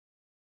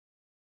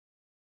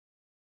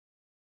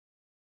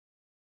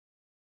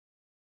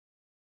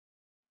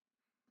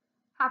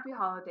Happy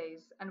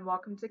holidays and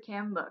welcome to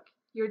Cam Look,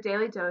 your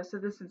daily dose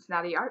of the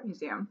Cincinnati Art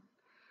Museum.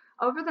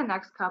 Over the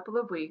next couple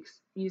of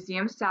weeks,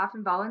 museum staff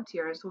and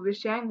volunteers will be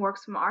sharing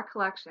works from our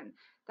collection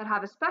that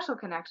have a special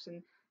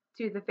connection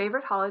to the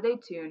favorite holiday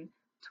tune,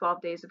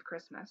 12 Days of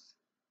Christmas.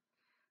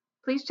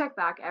 Please check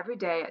back every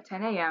day at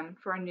 10 a.m.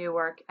 for a new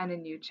work and a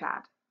new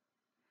chat.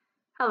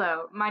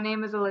 Hello, my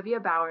name is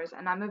Olivia Bowers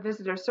and I'm a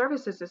visitor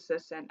services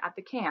assistant at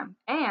the CAM,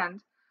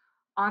 and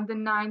on the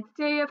 9th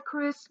day of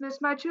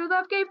Christmas, my true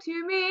love gave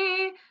to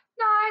me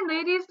 9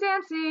 ladies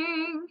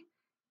dancing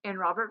in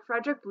Robert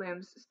Frederick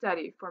Blum's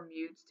study for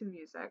Moods to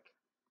Music.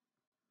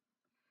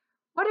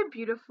 What a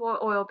beautiful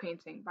oil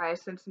painting by a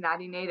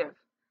Cincinnati native.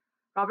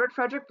 Robert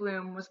Frederick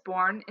Blum was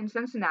born in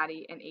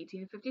Cincinnati in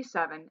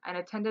 1857 and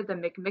attended the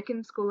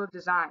McMicken School of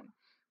Design,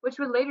 which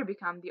would later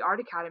become the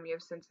Art Academy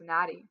of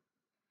Cincinnati.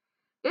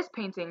 This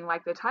painting,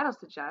 like the title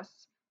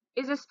suggests,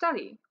 is a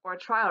study, or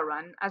trial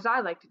run, as I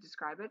like to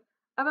describe it,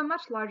 of a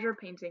much larger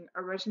painting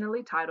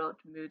originally titled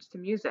Moods to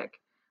Music,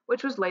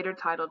 which was later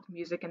titled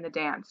Music in the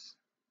Dance.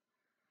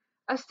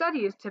 A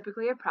study is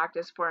typically a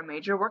practice for a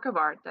major work of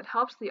art that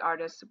helps the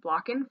artist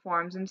block in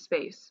forms and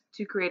space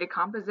to create a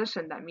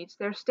composition that meets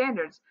their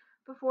standards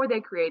before they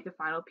create the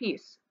final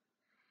piece.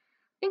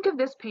 Think of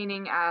this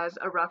painting as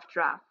a rough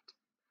draft.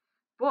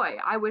 Boy,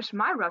 I wish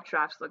my rough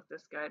drafts looked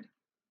this good.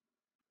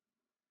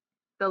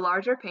 The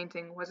larger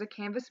painting was a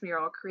canvas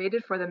mural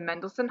created for the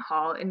Mendelssohn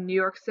Hall in New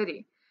York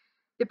City,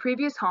 the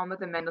previous home of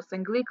the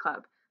Mendelssohn Glee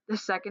Club, the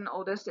second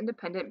oldest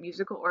independent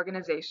musical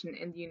organization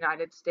in the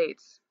United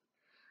States.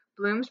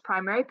 Blum's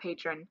primary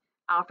patron,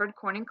 Alfred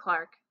Corning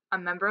Clark, a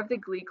member of the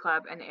Glee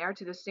Club and heir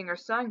to the Singer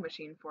sewing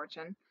machine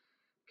fortune,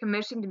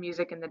 commissioned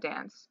Music in the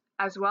Dance,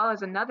 as well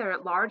as another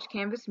large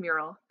canvas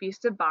mural,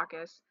 Beast of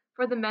Bacchus,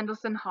 for the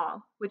Mendelssohn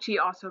Hall, which he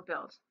also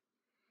built.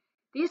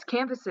 These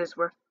canvases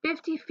were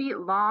 50 feet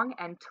long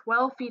and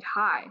 12 feet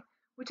high,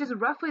 which is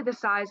roughly the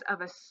size of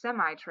a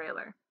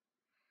semi-trailer.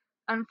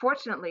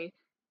 Unfortunately,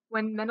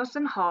 when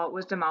Mendelssohn Hall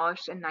was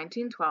demolished in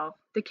 1912,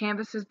 the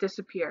canvases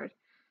disappeared,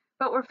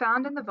 but were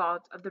found in the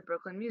vault of the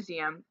Brooklyn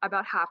Museum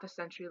about half a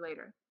century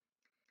later.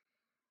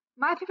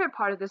 My favorite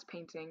part of this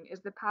painting is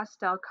the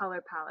pastel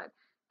color palette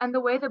and the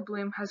way that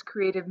Blum has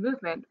creative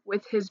movement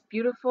with his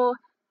beautiful,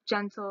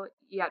 gentle,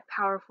 yet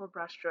powerful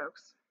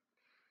brushstrokes.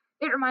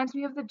 It reminds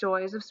me of the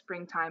joys of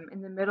springtime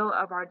in the middle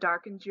of our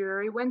dark and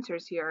dreary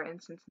winters here in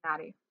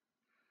Cincinnati.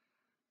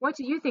 What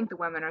do you think the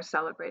women are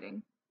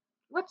celebrating?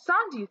 What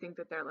song do you think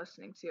that they're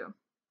listening to?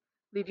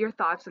 Leave your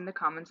thoughts in the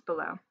comments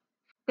below.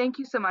 Thank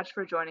you so much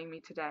for joining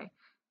me today.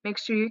 Make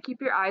sure you keep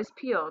your eyes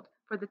peeled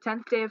for the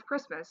 10th day of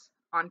Christmas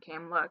on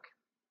Cam Look.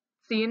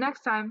 See you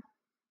next time.